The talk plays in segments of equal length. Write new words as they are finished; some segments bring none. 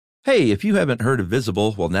Hey, if you haven't heard of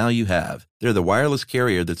Visible, well, now you have. They're the wireless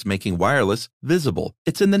carrier that's making wireless visible.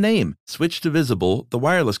 It's in the name. Switch to Visible, the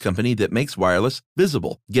wireless company that makes wireless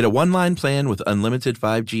visible. Get a one-line plan with unlimited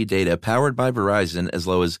 5G data powered by Verizon as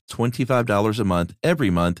low as $25 a month every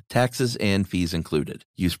month, taxes and fees included.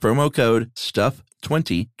 Use promo code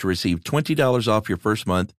STUFF20 to receive $20 off your first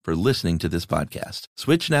month for listening to this podcast.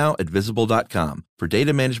 Switch now at Visible.com. For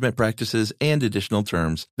data management practices and additional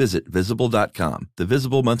terms, visit Visible.com. The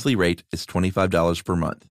Visible monthly rate is $25 per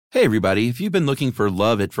month. Hey everybody, if you've been looking for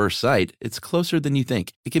love at first sight, it's closer than you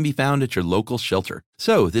think. It can be found at your local shelter.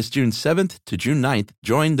 So this June 7th to June 9th,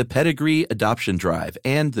 join the Pedigree Adoption Drive,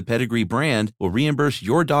 and the Pedigree brand will reimburse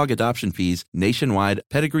your dog adoption fees nationwide.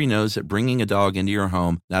 Pedigree knows that bringing a dog into your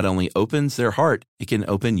home not only opens their heart, it can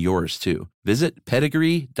open yours too. Visit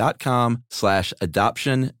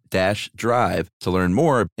pedigree.com/adoption-drive to learn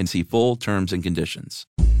more and see full terms and conditions.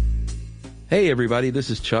 Hey everybody, this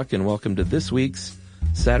is Chuck and welcome to this week's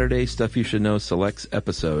Saturday Stuff You Should Know Selects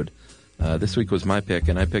episode. This week was my pick,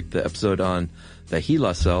 and I picked the episode on the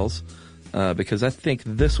HeLa cells because I think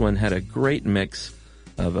this one had a great mix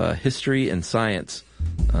of history and science.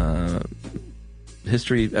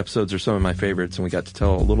 History episodes are some of my favorites, and we got to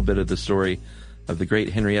tell a little bit of the story of the great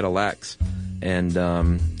Henrietta Lacks. And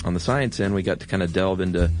on the science end, we got to kind of delve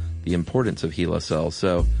into the importance of HeLa cells.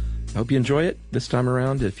 So I hope you enjoy it this time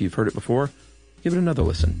around. If you've heard it before, give it another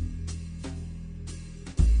listen.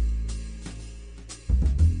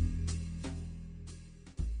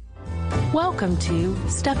 Welcome to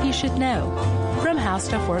Stuff You Should Know from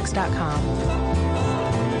HowStuffWorks.com.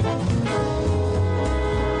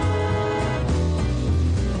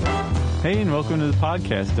 Hey, and welcome to the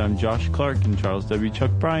podcast. I'm Josh Clark, and Charles W.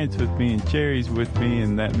 Chuck Bryant's with me, and Jerry's with me,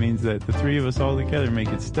 and that means that the three of us all together make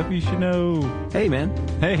it Stuff You Should Know. Hey, man.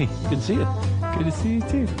 Hey. Good to see you. Good to see you,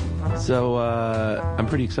 too. So, I'm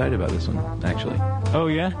pretty excited about this one, actually. Oh,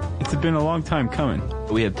 yeah? It's been a long time coming.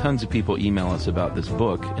 We had tons of people email us about this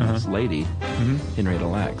book and this lady, Henrietta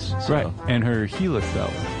Lacks. So. Right, and her HeLa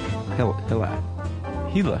cells.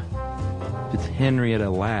 HeLa. If it's Henrietta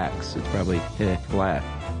Lacks, it's probably HeLa.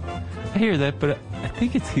 I hear that, but I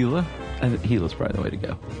think it's HeLa. I think HeLa's probably the way to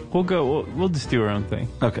go. We'll just do our own thing.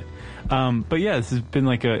 Okay. But yeah, this has been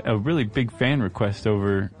like a really big fan request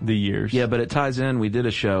over the years. Yeah, but it ties in. We did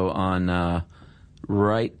a show on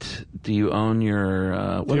do you own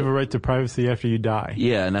your... do you have a right to privacy after you die?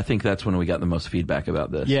 Yeah, and I think that's when we got the most feedback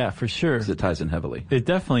about this. Yeah, for sure. Because it ties in heavily. It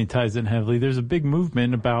definitely ties in heavily. There's a big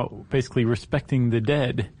movement about basically respecting the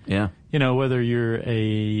dead. Yeah. You know, whether you're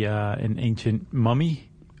an ancient mummy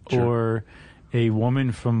or a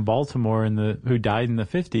woman from Baltimore who died in the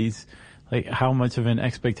 50s, like how much of an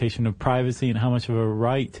expectation of privacy and how much of a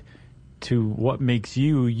right to what makes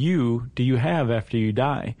you do you have after you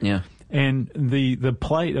die? Yeah. And the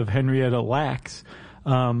plight of Henrietta Lacks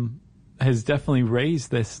has definitely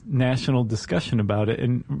raised this national discussion about it.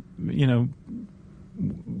 And, you know,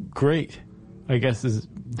 great, I guess is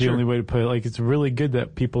the only way to put it. Like, it's really good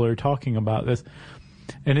that people are talking about this.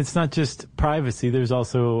 And it's not just privacy. There's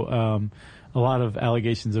also a lot of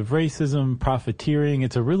allegations of racism, profiteering.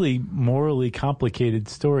 It's a really morally complicated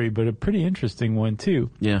story, but a pretty interesting one, too.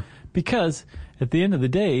 Yeah. Because at the end of the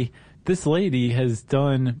day, this lady has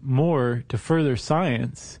done more to further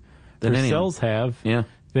science than cells have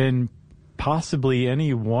than possibly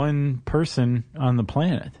any one person on the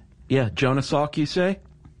planet. Yeah, Jonas Salk, you say?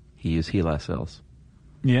 He used HeLa cells.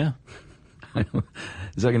 Yeah.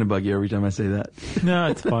 Is that going to bug you every time I say that? No,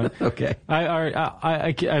 it's fine. Okay.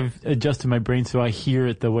 I've adjusted my brain so I hear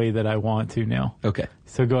it the way that I want to now. Okay.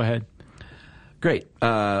 So go ahead. Great.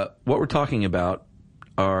 What we're talking about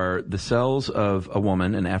are the cells of a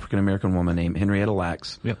woman, an African-American woman named Henrietta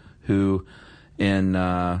Lacks, who in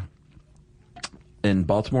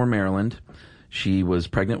Baltimore, Maryland, she was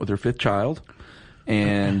pregnant with her fifth child,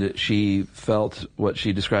 and she felt what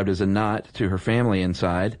she described as a knot to her family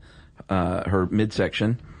inside her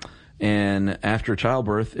midsection. And after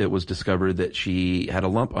childbirth, it was discovered that she had a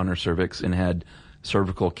lump on her cervix and had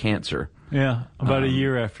cervical cancer. Yeah, about a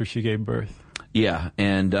year after she gave birth. Yeah,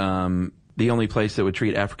 and the only place that would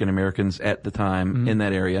treat African Americans at the time in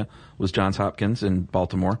that area was Johns Hopkins in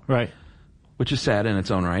Baltimore. Right. Which is sad in its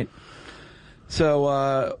own right.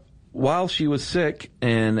 So while she was sick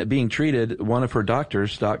and being treated, one of her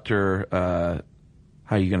doctors, Dr. How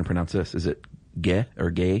are you going to pronounce this? Is it Gay or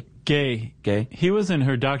Gay? Gay. Gay? He wasn't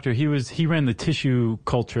her doctor. He ran the tissue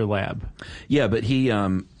culture lab. Yeah, but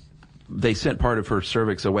they sent part of her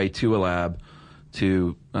cervix away to a lab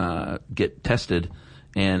to get tested.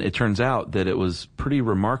 And it turns out that it was pretty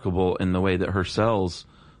remarkable in the way that her cells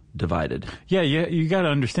divided. Yeah, you got to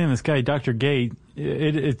understand this guy, Dr. Gay.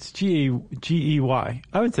 It's Gey.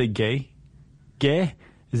 I would say gay. Gay?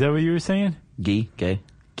 Is that what you were saying? Gay? Gay?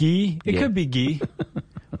 It could be Gay.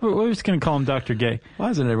 We're just going to call him Dr. Gay. Why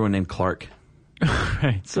isn't everyone named Clark?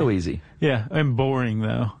 Right. So easy. Yeah, and boring,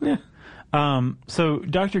 though. Yeah. So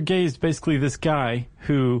Dr. Gay is basically this guy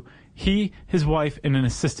who his wife, and an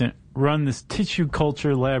assistant run this tissue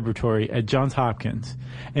culture laboratory at Johns Hopkins.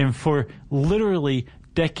 And for literally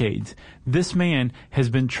decades, this man has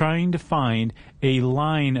been trying to find a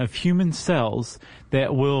line of human cells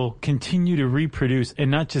that will continue to reproduce and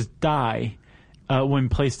not just die when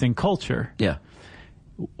placed in culture. Yeah.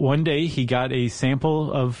 One day he got a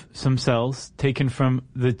sample of some cells taken from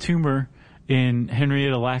the tumor in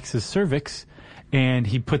Henrietta Lacks's cervix, and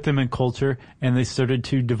he put them in culture, and they started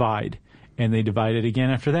to divide. And they divided again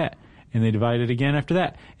after that. And they divided again after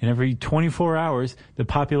that. And every 24 hours, the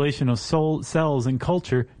population of cells in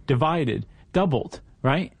culture doubled,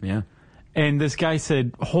 right? Yeah. And this guy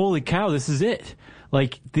said, holy cow, this is it.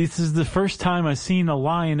 Like, this is the first time I've seen a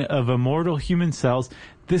line of immortal human cells.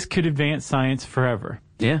 This could advance science forever.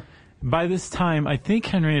 Yeah. By this time, I think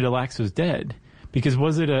Henrietta Lacks was dead. Because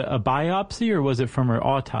was it a biopsy or was it from her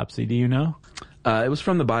autopsy? Do you know? It was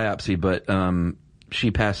from the biopsy, but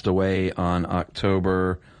she passed away on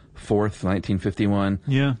October 4th, 1951.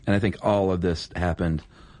 Yeah. And I think all of this happened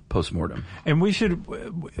post-mortem. And we should,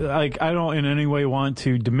 like, I don't in any way want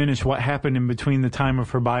to diminish what happened in between the time of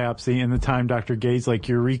her biopsy and the time Dr. Gay's, like,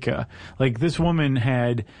 Eureka. Like, this woman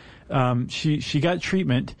had, she got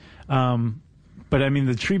treatment, but I mean,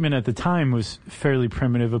 the treatment at the time was fairly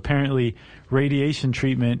primitive. Apparently, radiation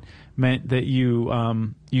treatment meant that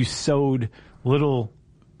you sewed little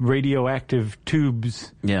radioactive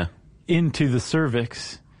tubes into the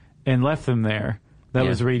cervix and left them there. That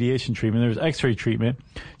was radiation treatment. There was X-ray treatment.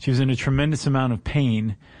 She was in a tremendous amount of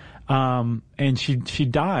pain, and she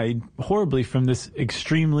died horribly from this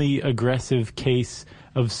extremely aggressive case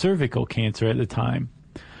of cervical cancer at the time.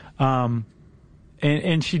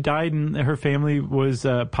 And she died, and her family was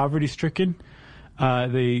poverty-stricken. A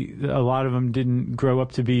lot of them didn't grow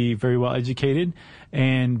up to be very well educated,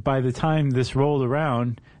 and by the time this rolled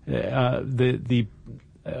around, the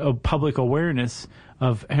public awareness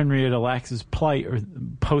of Henrietta Lacks's plight or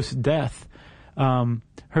post-death,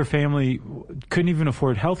 her family couldn't even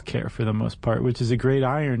afford health care for the most part, which is a great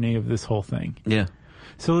irony of this whole thing. Yeah.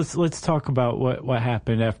 So let's talk about what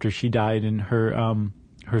happened after she died and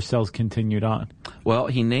her cells continued on. Well,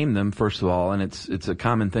 he named them, first of all, and it's a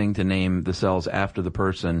common thing to name the cells after the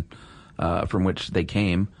person from which they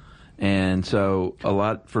came. And so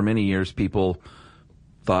for many years, people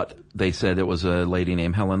thought they said it was a lady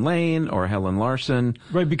named Helen Lane or Helen Larson.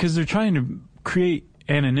 Right, because they're trying to create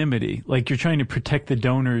anonymity. Like, you're trying to protect the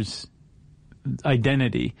donor's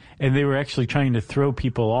identity. And they were actually trying to throw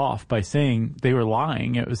people off by saying they were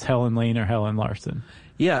lying. It was Helen Lane or Helen Larson.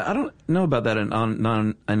 Yeah, I don't know about that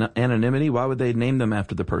anonymity. Why would they name them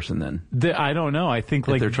after the person then? I don't know. I think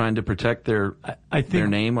if they're trying to protect their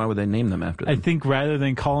name, why would they name them after them? I think rather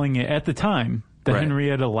than calling it, at the time, the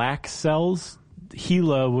Henrietta Lacks cells,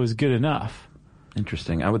 HeLa was good enough.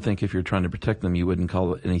 Interesting. I would think if you're trying to protect them, you wouldn't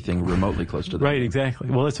call it anything remotely close to that. Right,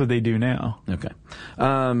 exactly. Well, that's what they do now. Okay.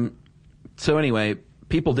 So anyway,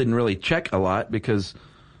 people didn't really check a lot because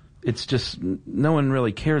it's just no one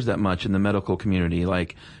really cares that much in the medical community.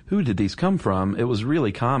 Like, who did these come from? It was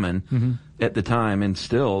really common at the time and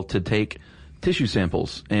still to take tissue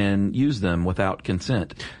samples and use them without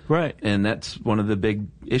consent. Right. And that's one of the big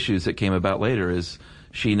issues that came about later is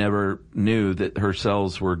she never knew that her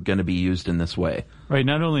cells were going to be used in this way. Right.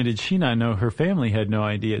 Not only did she not know, her family had no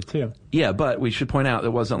idea, too. Yeah, but we should point out it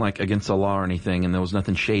wasn't like against the law or anything, and there was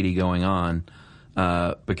nothing shady going on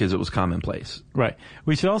because it was commonplace. Right.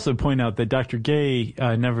 We should also point out that Dr. Gay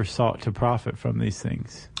never sought to profit from these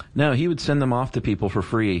things. No, he would send them off to people for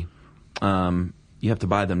free. You have to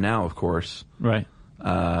buy them now, of course. Right.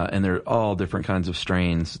 And they're all different kinds of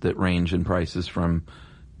strains that range in prices from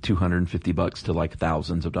 $250 to like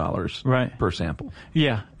thousands of dollars per sample.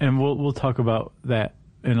 Yeah, and we'll talk about that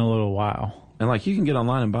in a little while. And like you can get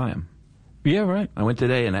online and buy them. Yeah, right. I went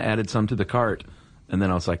today and I added some to the cart, and then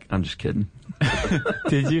I was like, I'm just kidding.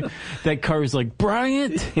 Did you? That cart was like,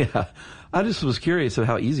 Bryant? Yeah. I just was curious of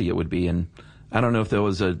how easy it would be, and I don't know if there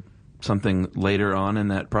was something later on in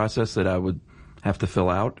that process that I would have to fill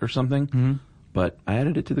out or something, but I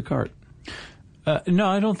added it to the cart. No,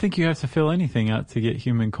 I don't think you have to fill anything out to get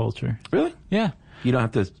human culture. Really? Yeah. You don't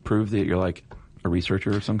have to prove that you're like a researcher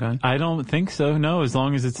of some kind? I don't think so, no, as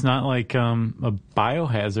long as it's not like a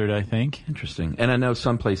biohazard, I think. Interesting. And I know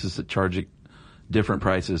some places that charge different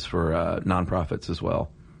prices for nonprofits as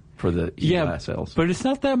well. for the E-Class cells. But it's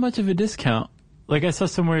not that much of a discount. Like I saw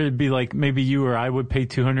somewhere it'd be like maybe you or I would pay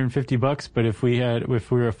 $250, but if we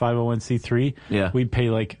were a 501c3, we'd pay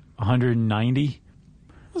like $190.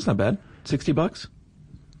 That's not bad. $60?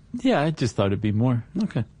 Yeah, I just thought it'd be more.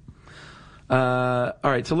 Okay. All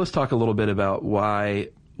right, so let's talk a little bit about why.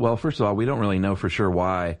 Well, first of all, we don't really know for sure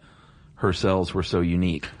why her cells were so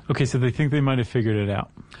unique. Okay, so they think they might have figured it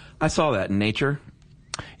out. I saw that in Nature.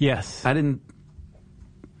 Yes. I don't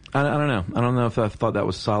know. I don't know if I thought that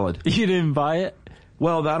was solid. You didn't buy it?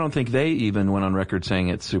 Well, I don't think they even went on record saying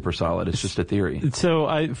it's super solid. It's just a theory.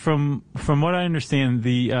 So from what I understand,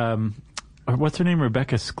 the what's her name,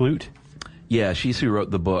 Rebecca Skloot? Yeah, she's who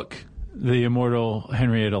wrote the book. The Immortal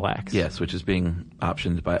Henrietta Lacks. Yes, which is being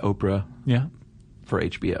optioned by Oprah. Yeah. For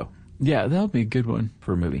HBO. Yeah, that'll be a good one.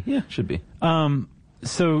 For a movie. Yeah, should be.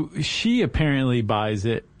 So she apparently buys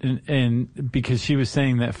it, and because she was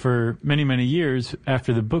saying that for many, many years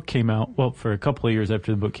after the book came out, well, for a couple of years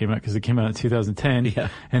after the book came out, because it came out in 2010,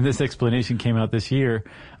 and this explanation came out this year,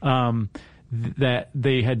 that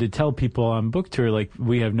they had to tell people on book tour, like,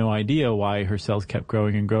 we have no idea why her cells kept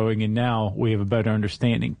growing and growing, and now we have a better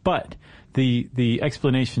understanding. But the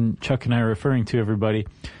explanation Chuck and I are referring to, everybody,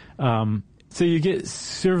 so you get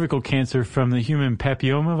cervical cancer from the human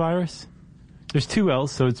papillomavirus. There's two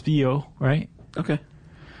L's, so it's VO, right? Okay.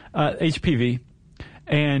 HPV.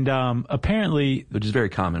 And apparently... Which is very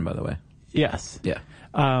common, by the way. Yes. Yeah.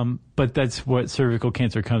 But that's what cervical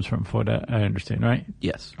cancer comes from, for what I understand, right?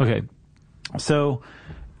 Yes. Okay. So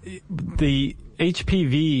the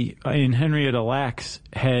HPV in Henrietta Lacks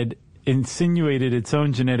had insinuated its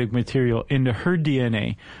own genetic material into her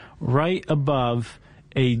DNA right above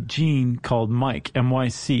a gene called MYC,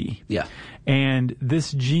 M-Y-C. Yeah. And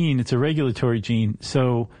this gene, it's a regulatory gene,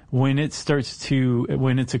 so when its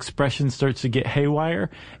expression starts to get haywire,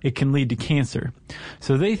 it can lead to cancer.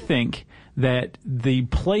 So they think that the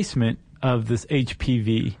placement of this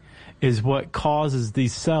HPV is what causes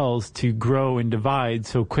these cells to grow and divide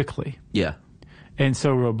so quickly. Yeah. And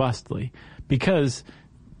so robustly. Because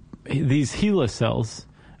these HeLa cells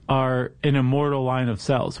are an immortal line of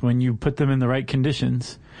cells. When you put them in the right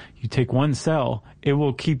conditions, you take one cell, it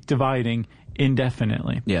will keep dividing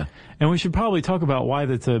indefinitely. Yeah. And we should probably talk about why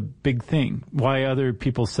that's a big thing, why other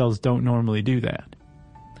people's cells don't normally do that.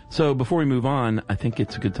 So before we move on, I think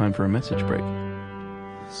it's a good time for a message break.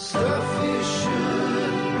 Stuff you should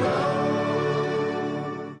know.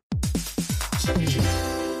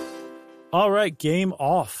 All right, game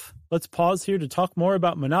off. Let's pause here to talk more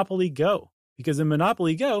about Monopoly Go. Because in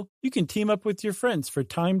Monopoly Go, you can team up with your friends for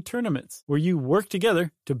timed tournaments where you work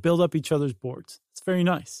together to build up each other's boards. It's very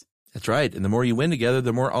nice. That's right. And the more you win together,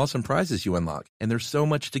 the more awesome prizes you unlock. And there's so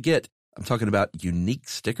much to get. I'm talking about unique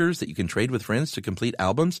stickers that you can trade with friends to complete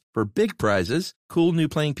albums for big prizes, cool new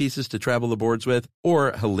playing pieces to travel the boards with,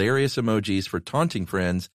 or hilarious emojis for taunting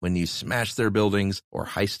friends when you smash their buildings or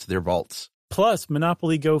heist their vaults. Plus,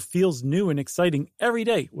 Monopoly Go feels new and exciting every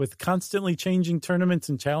day with constantly changing tournaments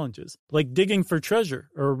and challenges, like digging for treasure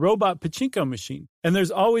or a robot pachinko machine. And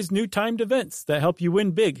there's always new timed events that help you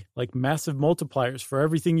win big, like massive multipliers for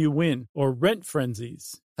everything you win or rent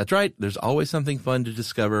frenzies. That's right. There's always something fun to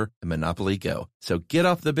discover in Monopoly Go. So get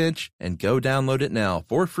off the bench and go download it now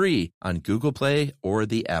for free on Google Play or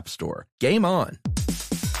the App Store. Game on!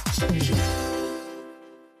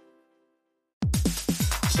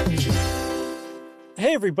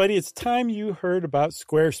 Hey everybody, it's time you heard about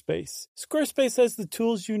Squarespace. Squarespace has the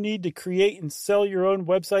tools you need to create and sell your own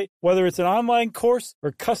website. Whether it's an online course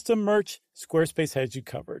or custom merch, Squarespace has you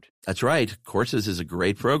covered. That's right. Courses is a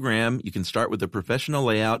great program. You can start with a professional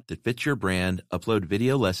layout that fits your brand, upload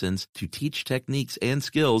video lessons to teach techniques and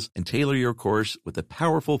skills, and tailor your course with a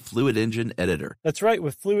powerful Fluid Engine editor. That's right.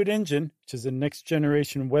 With Fluid Engine, which is a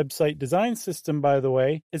next-generation website design system, by the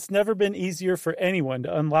way, it's never been easier for anyone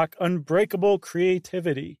to unlock unbreakable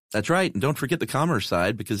creativity. That's right. And don't forget the commerce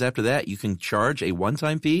side, because after that, you can charge a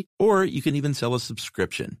one-time fee, or you can even sell a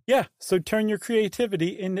subscription. Yeah, so turn your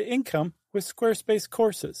creativity into income with Squarespace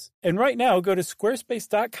courses. And right now, go to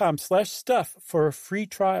squarespace.com/stuff for a free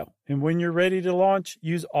trial. And when you're ready to launch,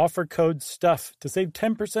 use offer code STUFF to save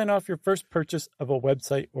 10% off your first purchase of a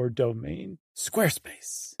website or domain.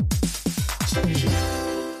 Squarespace.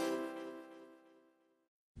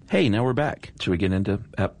 Hey, now we're back. Should we get into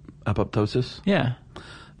apoptosis? Yeah.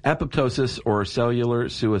 Apoptosis, or cellular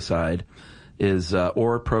suicide, is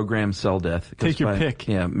or programmed cell death. Take your pick.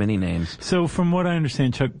 Yeah, many names. So from what I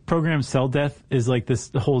understand, Chuck, programmed cell death is like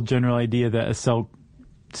the whole general idea that a cell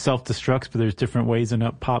self-destructs, but there's different ways, and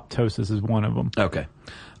apoptosis is one of them. Okay.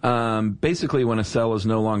 Basically, when a cell is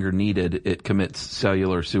no longer needed, it commits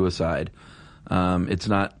cellular suicide. It's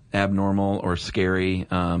not abnormal or scary.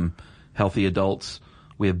 Healthy adults,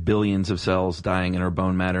 we have billions of cells dying in our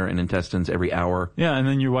bone matter and intestines every hour. Yeah, and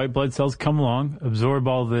then your white blood cells come along, absorb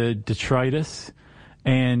all the detritus,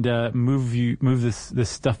 and move this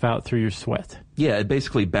stuff out through your sweat. Yeah, it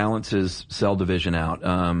basically balances cell division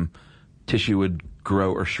out. Tissue would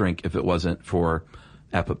grow or shrink if it wasn't for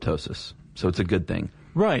apoptosis. So it's a good thing.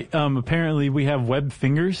 Right. Apparently we have webbed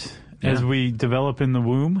fingers as we develop in the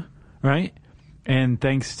womb, right? And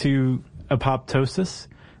thanks to apoptosis,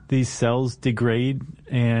 these cells degrade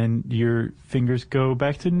and your fingers go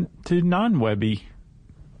back to non-webby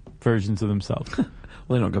versions of themselves. Well,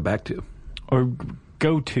 they don't go back to. Or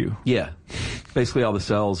go to. Yeah. Basically all the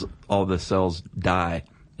cells die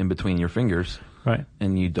in between your fingers. Right.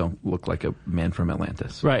 And you don't look like a man from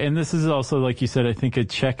Atlantis. Right. And this is also, like you said, I think a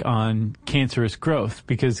check on cancerous growth,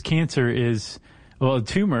 because cancer is, well, a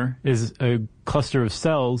tumor is a cluster of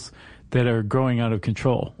cells that are growing out of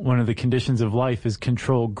control. One of the conditions of life is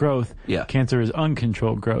controlled growth. Yeah. Cancer is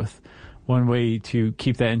uncontrolled growth. One way to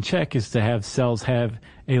keep that in check is to have cells have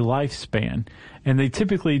a lifespan. And they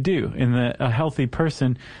typically do. In a healthy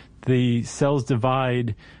person, the cells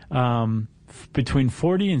divide between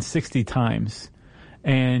 40 and 60 times,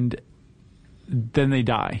 and then they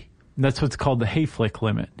die. That's what's called the Hayflick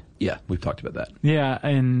limit. Yeah, we've talked about that. Yeah,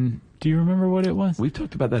 and do you remember what it was? We've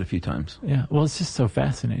talked about that a few times. Yeah, well, it's just so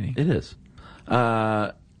fascinating. It is.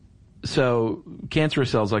 So cancerous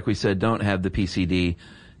cells, like we said, don't have the PCD,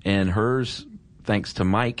 and hers, thanks to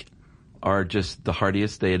Mike, are just the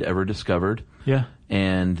hardiest they had ever discovered. Yeah.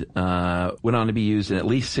 And went on to be used in at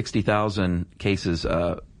least 60,000 cases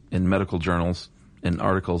in medical journals and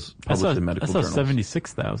articles published in medical journals. I saw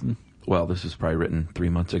 76,000. Well, this was probably written 3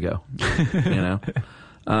 months ago.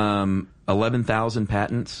 11,000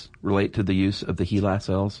 patents relate to the use of the HeLa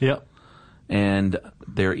cells. Yep. And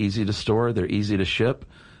they're easy to store. They're easy to ship.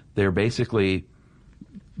 They're basically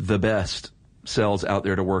the best cells out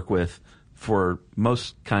there to work with for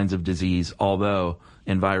most kinds of disease,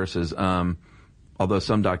 and viruses. Although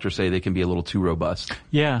some doctors say they can be a little too robust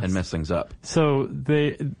and mess things up. So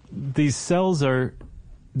these cells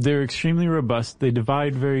they're extremely robust. They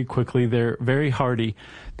divide very quickly. They're very hardy.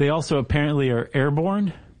 They also apparently are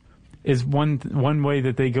airborne, is one way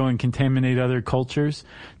that they go and contaminate other cultures.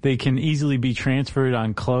 They can easily be transferred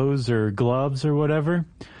on clothes or gloves or whatever.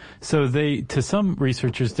 So to some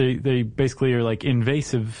researchers, they basically are like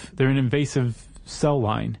invasive. They're an invasive cell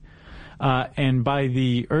line. And by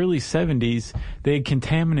the early 70s, they had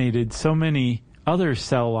contaminated so many other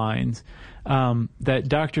cell lines that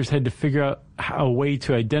doctors had to figure out a way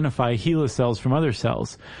to identify HeLa cells from other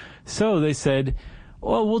cells. So they said,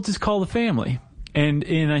 well, we'll just call the family. And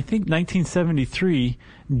in, I think, 1973,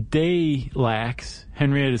 Day Lax,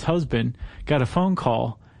 Henrietta's husband, got a phone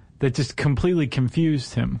call that just completely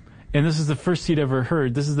confused him. And this is the first he'd ever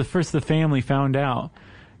heard. This is the first the family found out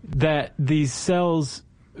that these cells,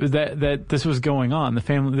 that this was going on. The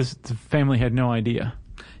family had no idea.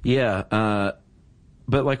 Yeah,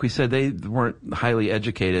 but like we said, they weren't highly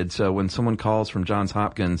educated. So when someone calls from Johns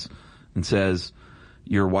Hopkins and says,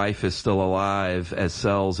 your wife is still alive as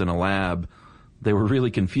cells in a lab, they were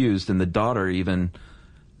really confused. And the daughter even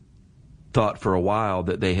thought for a while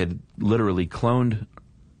that they had literally cloned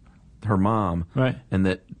her mom. Right. And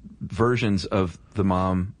that versions of the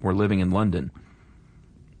mom were living in London.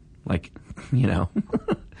 Like,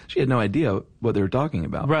 she had no idea what they were talking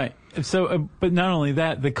about. Right. So, but not only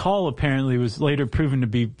that, the call apparently was later proven to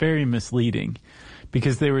be very misleading,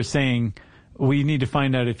 because they were saying, we need to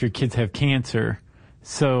find out if your kids have cancer.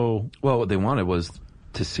 So, well, what they wanted was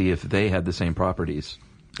to see if they had the same properties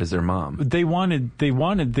as their mom. They wanted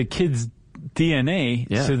the kids'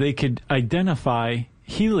 DNA so they could identify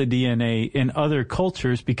HeLa DNA in other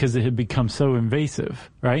cultures, because it had become so invasive,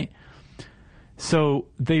 right? So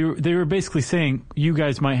they were basically saying, you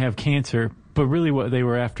guys might have cancer, but really what they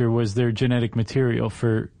were after was their genetic material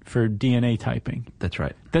for DNA typing. That's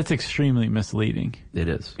right. That's extremely misleading. It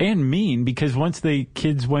is. And mean, because once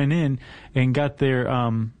kids went in and got their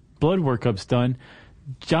blood workups done,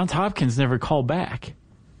 Johns Hopkins never called back.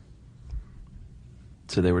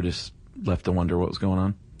 So they were just left to wonder what was going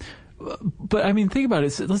on? But, I mean, think about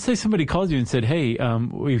it. Let's say somebody calls you and said, hey,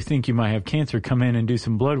 we think you might have cancer. Come in and do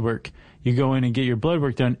some blood work. You go in and get your blood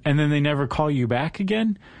work done, and then they never call you back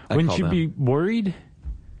again? Wouldn't you be worried?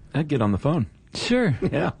 I'd get on the phone. Sure.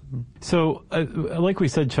 Yeah. So, like we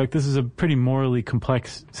said, Chuck, this is a pretty morally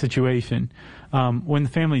complex situation. When the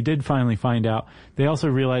family did finally find out, they also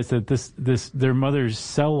realized that their mother's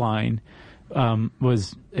cell line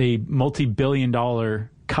was a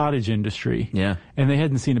multi-billion-dollar cottage industry. Yeah. And they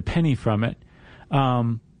hadn't seen a penny from it.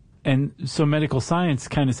 And so medical science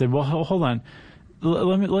kind of said, well, hold on.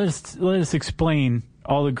 Let us explain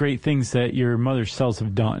all the great things that your mother's cells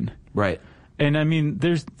have done. Right. And I mean,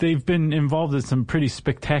 they've been involved in some pretty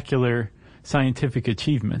spectacular scientific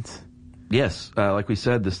achievements. Yes. Like we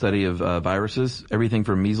said, the study of viruses, everything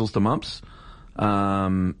from measles to mumps,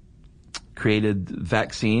 created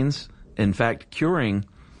vaccines. In fact,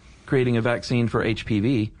 creating a vaccine for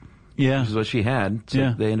HPV, which is what she had.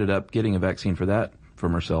 So they ended up getting a vaccine for that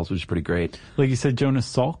from her cells, which is pretty great. Like you said,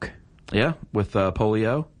 Jonas Salk. Yeah, with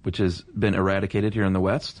polio, which has been eradicated here in the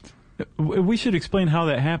West. We should explain how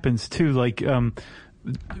that happens, too. Like,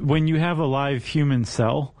 when you have a live human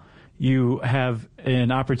cell, you have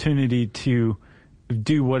an opportunity to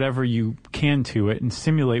do whatever you can to it and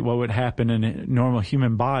simulate what would happen in a normal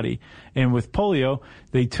human body. And with polio,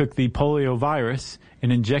 they took the polio virus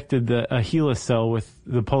and injected a HeLa cell with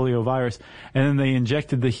the polio virus, and then they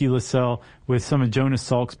injected the HeLa cell with some of Jonas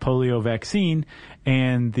Salk's polio vaccine,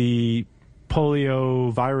 and the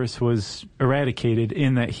polio virus was eradicated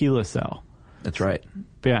in that HeLa cell. That's right.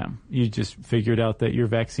 Bam. You just figured out that your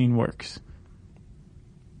vaccine works.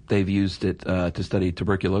 They've used it to study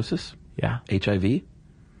tuberculosis. Yeah. HIV. We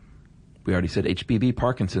already said HBV,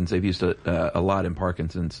 Parkinson's. They've used it a lot in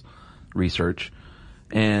Parkinson's research.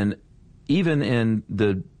 And even in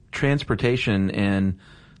the transportation and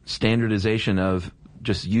standardization of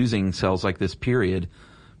just using cells like this, period,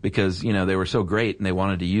 because, they were so great and they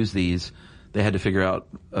wanted to use these, they had to figure out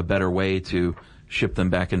a better way to ship them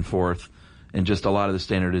back and forth. And just a lot of the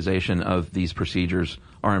standardization of these procedures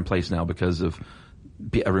are in place now because of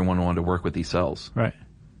everyone wanted to work with these cells. Right.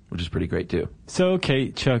 Which is pretty great, too. So,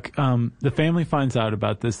 okay, Chuck, the family finds out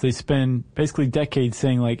about this. They spend basically decades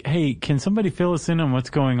saying, like, hey, can somebody fill us in on what's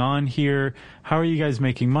going on here? How are you guys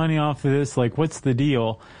making money off of this? Like, what's the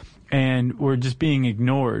deal? And we're just being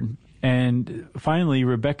ignored. And finally,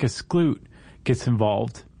 Rebecca Skloot gets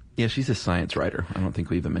involved. Yeah, she's a science writer. I don't think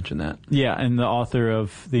we even mentioned that. Yeah, and the author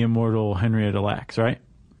of The Immortal Henrietta Lacks, right?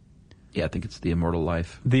 Yeah, I think it's The Immortal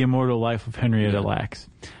Life. The Immortal Life of Henrietta Lacks.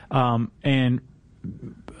 And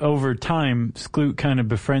over time, Skloot kind of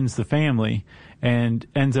befriends the family and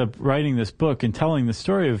ends up writing this book and telling the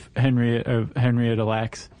story of Henrietta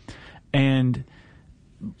Lacks, and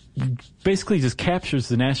basically just captures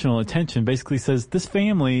the national attention. Basically says this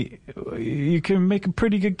family, you can make a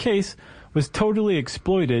pretty good case, was totally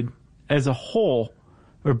exploited as a whole,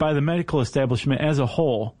 or by the medical establishment as a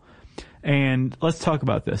whole. And let's talk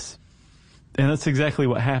about this. And that's exactly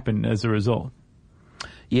what happened as a result.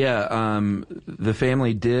 Yeah, the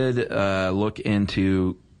family did look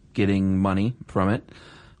into getting money from it,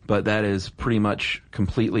 but that is pretty much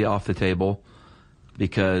completely off the table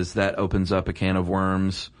because that opens up a can of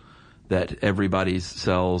worms that everybody's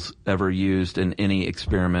cells ever used in any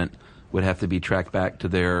experiment would have to be tracked back to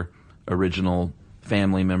their original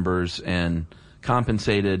family members and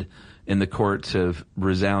compensated. And the courts have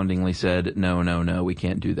resoundingly said, no, we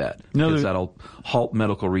can't do that. Because that'll halt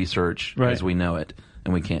medical research as we know it.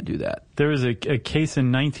 And we can't do that. There was a case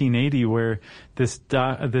in 1980 where this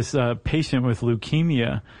patient with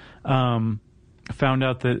leukemia found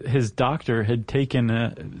out that his doctor had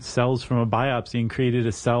taken cells from a biopsy and created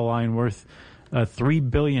a cell line worth $3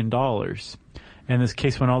 billion. And this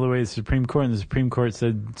case went all the way to the Supreme Court, and the Supreme Court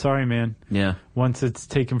said, sorry, man. Yeah. Once it's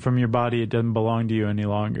taken from your body, it doesn't belong to you any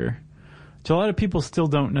longer. Which a lot of people still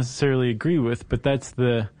don't necessarily agree with, but that's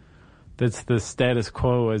the status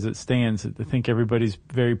quo as it stands. I think everybody's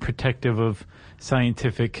very protective of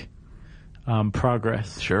scientific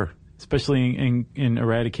progress. Sure. Especially in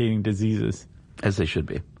eradicating diseases. As they should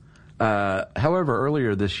be. However,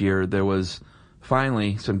 earlier this year, there was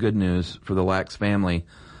finally some good news for the Lacks family.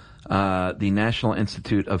 The National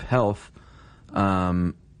Institute of Health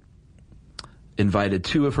invited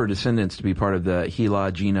two of her descendants to be part of the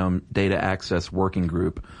HeLa Genome Data Access Working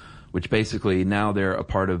Group, which basically now they're a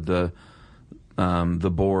part of the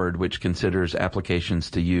board which considers applications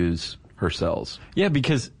to use her cells. Yeah,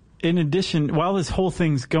 because in addition, while this whole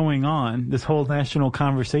thing's going on, this whole national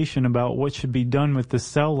conversation about what should be done with the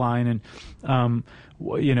cell line and,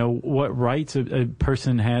 what rights a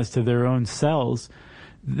person has to their own cells,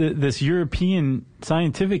 this European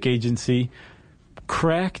scientific agency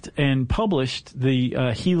cracked and published the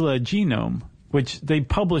HeLa genome, which they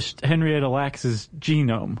published Henrietta Lacks'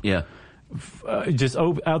 genome. Yeah. Just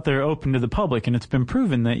out there open to the public, and it's been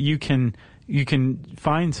proven that you can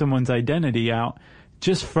find someone's identity out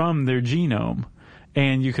just from their genome,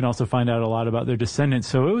 and you can also find out a lot about their descendants.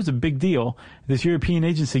 So it was a big deal. This European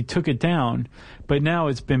agency took it down, but now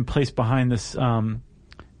it's been placed behind this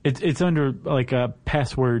It's under like a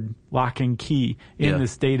password lock and key in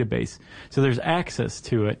this database. So there's access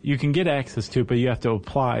to it. You can get access to it, but you have to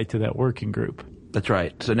apply to that working group. That's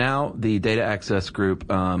right. So now the data access group,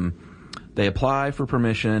 they apply for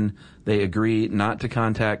permission. They agree not to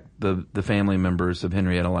contact the family members of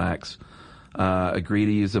Henrietta Lacks, agree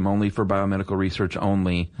to use them only for biomedical research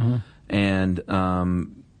only. Mm-hmm. And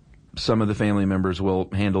some of the family members will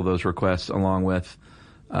handle those requests along with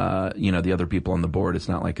the other people on the board. It's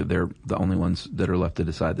not like they're the only ones that are left to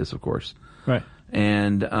decide this, of course. Right.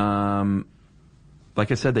 And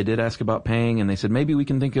like I said, they did ask about paying, and they said, maybe we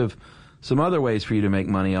can think of some other ways for you to make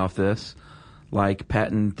money off this, like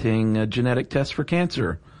patenting a genetic test for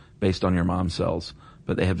cancer based on your mom's cells.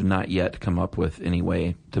 But they have not yet come up with any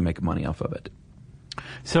way to make money off of it.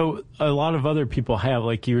 So a lot of other people have,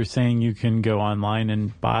 like you were saying, you can go online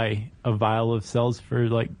and buy a vial of cells for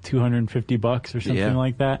like $250 or something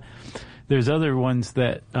like that. There's other ones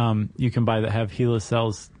that you can buy that have HeLa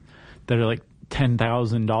cells that are like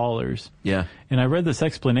 $10,000. Yeah. And I read this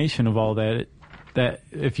explanation of all that, that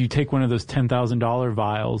if you take one of those $10,000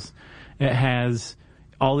 vials, it has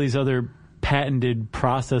all these other patented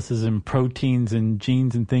processes and proteins and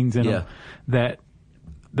genes and things in them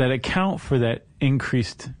that account for that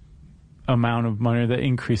increased amount of money, that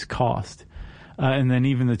increased cost. And then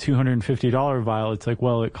even the $250 vial, it's like,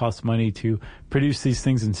 well, it costs money to produce these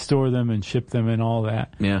things and store them and ship them and all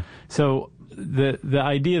that. Yeah. So the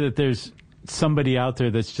idea that there's somebody out there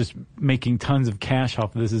that's just making tons of cash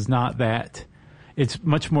off of this is not that. It's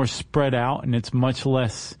much more spread out and it's much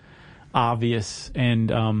less obvious.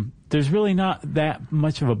 And there's really not that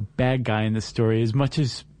much of a bad guy in this story as much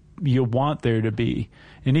as you want there to be.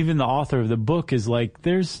 And even the author of the book is like,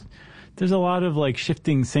 there's a lot of like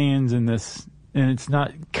shifting sands in this, and it's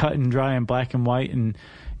not cut and dry and black and white. And,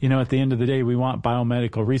 at the end of the day, we want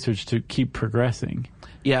biomedical research to keep progressing.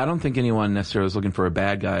 Yeah, I don't think anyone necessarily is looking for a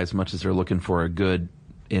bad guy as much as they're looking for a good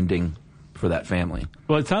ending for that family.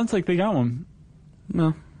 Well, it sounds like they got one.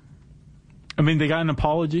 No. I mean, they got an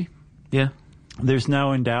apology. Yeah. There's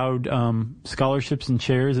now endowed scholarships and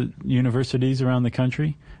chairs at universities around the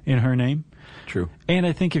country in her name. True. And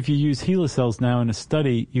I think if you use HeLa cells now in a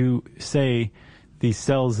study, you say the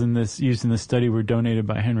cells used in this study were donated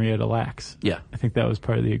by Henrietta Lacks. Yeah. I think that was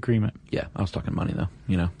part of the agreement. Yeah, I was talking money,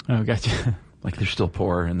 though, Oh, gotcha. Like they're still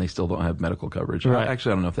poor and they still don't have medical coverage. Right.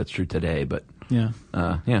 Actually, I don't know if that's true today, but yeah.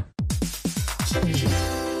 Yeah.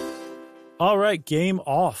 All right, game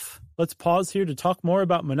off. Let's pause here to talk more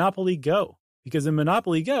about Monopoly Go. Because in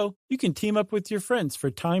Monopoly Go, you can team up with your friends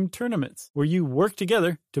for timed tournaments where you work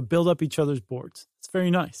together to build up each other's boards. It's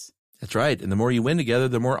very nice. That's right. And the more you win together,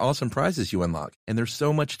 the more awesome prizes you unlock. And there's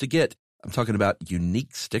so much to get. I'm talking about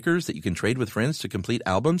unique stickers that you can trade with friends to complete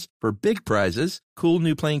albums for big prizes, cool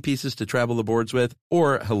new playing pieces to travel the boards with,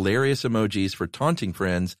 or hilarious emojis for taunting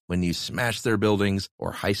friends when you smash their buildings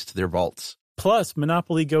or heist their vaults. Plus,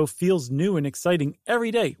 Monopoly Go feels new and exciting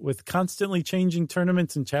every day with constantly changing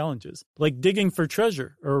tournaments and challenges, like digging for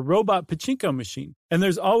treasure or a robot pachinko machine. And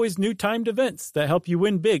there's always new timed events that help you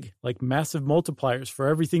win big, like massive multipliers for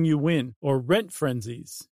everything you win or rent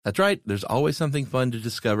frenzies. That's right. There's always something fun to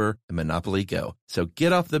discover in Monopoly Go. So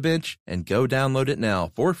get off the bench and go download it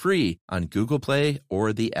now for free on Google Play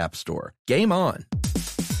or the App Store. Game on!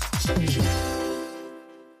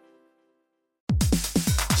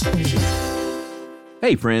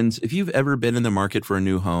 Hey friends, if you've ever been in the market for a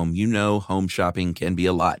new home, you know home shopping can be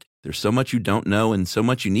a lot. There's so much you don't know and so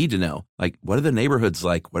much you need to know. Like, what are the neighborhoods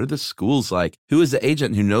like? What are the schools like? Who is the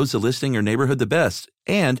agent who knows the listing or neighborhood the best?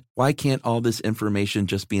 And why can't all this information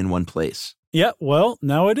just be in one place? Yeah, well,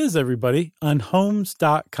 now it is, everybody, on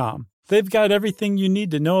Homes.com. They've got everything you need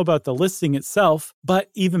to know about the listing itself, but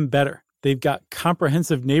even better. They've got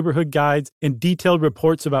comprehensive neighborhood guides and detailed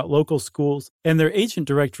reports about local schools, and their agent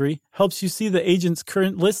directory helps you see the agent's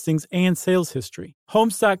current listings and sales history.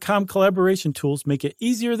 Homes.com collaboration tools make it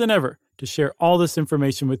easier than ever to share all this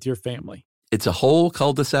information with your family. It's a whole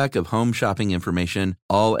cul-de-sac of home shopping information,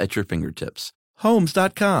 all at your fingertips.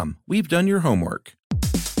 Homes.com. We've done your homework.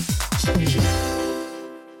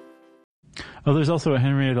 Oh, there's also a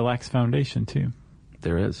Henrietta Lacks Foundation, too.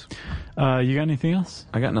 There is. You got anything else?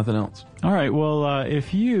 I got nothing else. All right. Well,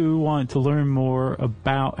 if you want to learn more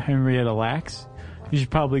about Henrietta Lacks, you should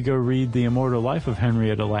probably go read The Immortal Life of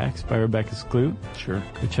Henrietta Lacks by Rebecca Skloot. Sure.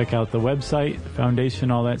 Go check out the website, foundation,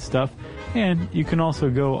 all that stuff. And you can also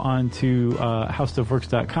go on to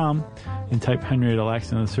howstuffworks.com and type Henrietta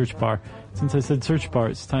Lacks in the search bar. Since I said search bar,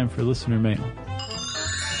 it's time for listener mail. All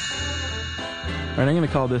right, I'm going to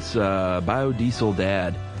call this Biodiesel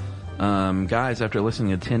Dad. Guys, after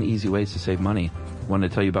listening to 10 easy ways to save money, wanted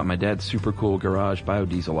to tell you about my dad's super cool garage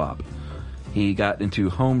biodiesel op. He got into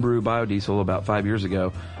homebrew biodiesel about 5 years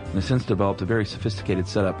ago and has since developed a very sophisticated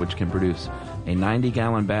setup which can produce a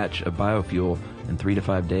 90-gallon batch of biofuel in 3 to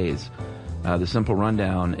 5 days. The simple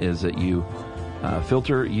rundown is that you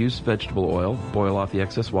filter used vegetable oil, boil off the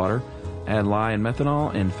excess water, add lye and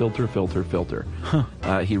methanol, and filter.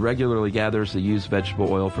 He regularly gathers the used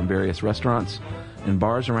vegetable oil from various restaurants and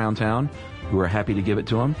bars around town who are happy to give it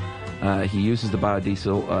to him. He uses the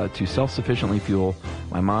biodiesel to self-sufficiently fuel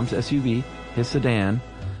my mom's SUV, his sedan,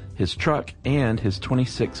 his truck, and his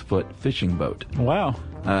 26-foot fishing boat. Wow.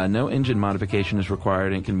 No engine modification is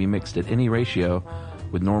required and can be mixed at any ratio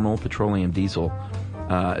with normal petroleum diesel.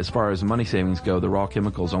 As far as money savings go, the raw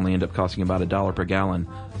chemicals only end up costing about $1 per gallon,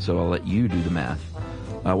 so I'll let you do the math.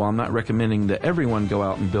 While I'm not recommending that everyone go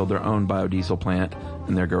out and build their own biodiesel plant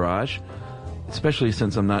in their garage, especially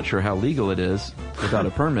since I'm not sure how legal it is without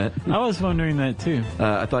a permit. I was wondering that too.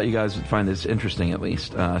 I thought you guys would find this interesting at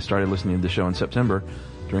least. I started listening to the show in September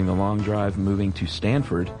during the long drive moving to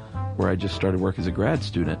Stanford, where I just started work as a grad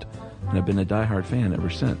student, and I've been a diehard fan ever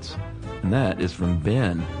since. And that is from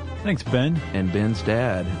Ben. Thanks, Ben. And Ben's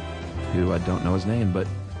dad, who I don't know his name, but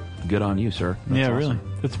good on you, sir. That's awesome. Really.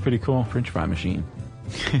 That's pretty cool. French fry machine.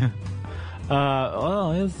 Well,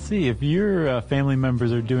 let's see. If your family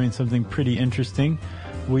members are doing something pretty interesting,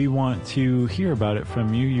 we want to hear about it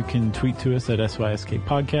from you. You can tweet to us at SYSK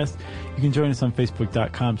Podcast. You can join us on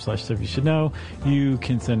Facebook.com/StuffYouShouldKnow. You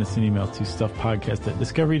can send us an email to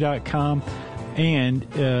StuffPodcast@Discovery.com. And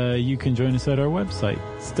you can join us at our website,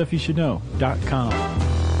 StuffYouShouldKnow.com.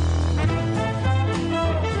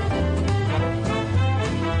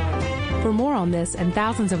 For more on this and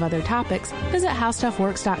thousands of other topics, visit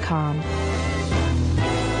HowStuffWorks.com.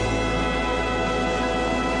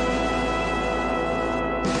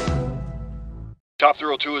 Top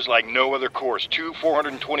Thrill 2 is like no other course. 2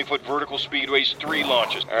 420-foot vertical speedways, 3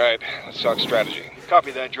 launches. All right, let's talk strategy.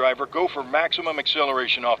 Copy that, driver. Go for maximum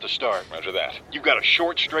acceleration off the start. Roger that. You've got a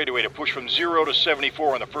short straightaway to push from 0 to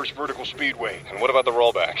 74 on the first vertical speedway. And what about the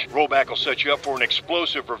rollback? Rollback will set you up for an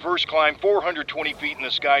explosive reverse climb 420 feet in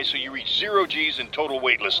the sky so you reach 0 G's in total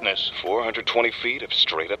weightlessness. 420 feet of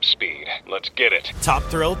straight-up speed. Let's get it. Top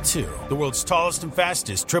Thrill 2, the world's tallest and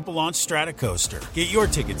fastest triple-launch stratocoaster. Get your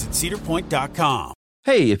tickets at cedarpoint.com.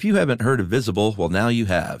 Hey, if you haven't heard of Visible, well, now you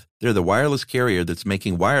have. They're the wireless carrier that's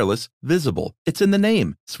making wireless visible. It's in the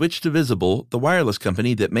name. Switch to Visible, the wireless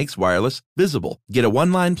company that makes wireless visible. Get a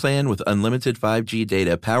one-line plan with unlimited 5G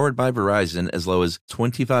data powered by Verizon as low as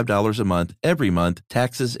 $25 a month every month,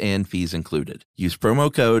 taxes and fees included. Use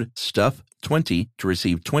promo code STUFF20 to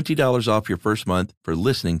receive $20 off your first month for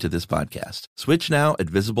listening to this podcast. Switch now at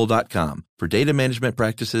Visible.com. For data management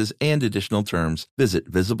practices and additional terms, visit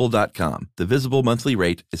Visible.com. The Visible monthly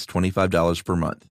rate is $25 per month.